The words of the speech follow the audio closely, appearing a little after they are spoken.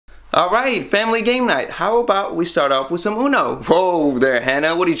Alright, family game night. How about we start off with some Uno? Whoa there,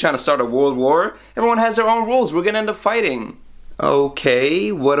 Hannah. What are you trying to start a world war? Everyone has their own rules. We're gonna end up fighting.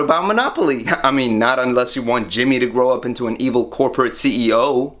 Okay, what about Monopoly? I mean, not unless you want Jimmy to grow up into an evil corporate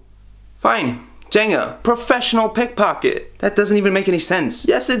CEO. Fine. Jenga, professional pickpocket. That doesn't even make any sense.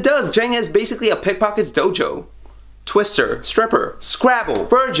 Yes, it does. Jenga is basically a pickpocket's dojo. Twister, stripper, Scrabble,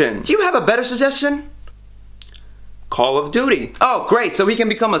 virgin. Do you have a better suggestion? Call of Duty. Oh, great, so he can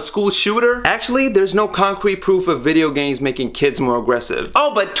become a school shooter? Actually, there's no concrete proof of video games making kids more aggressive.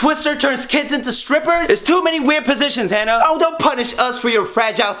 Oh, but Twister turns kids into strippers? There's too many weird positions, Hannah. Oh, don't punish us for your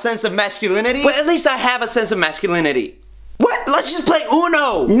fragile sense of masculinity. But at least I have a sense of masculinity. What? Let's just play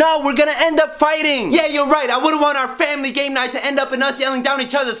Uno! No, we're gonna end up fighting! Yeah, you're right, I wouldn't want our family game night to end up in us yelling down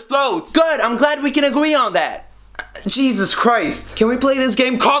each other's throats. Good, I'm glad we can agree on that. Jesus Christ. Can we play this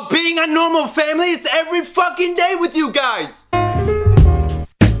game called Being a Normal Family? It's every fucking day with you guys!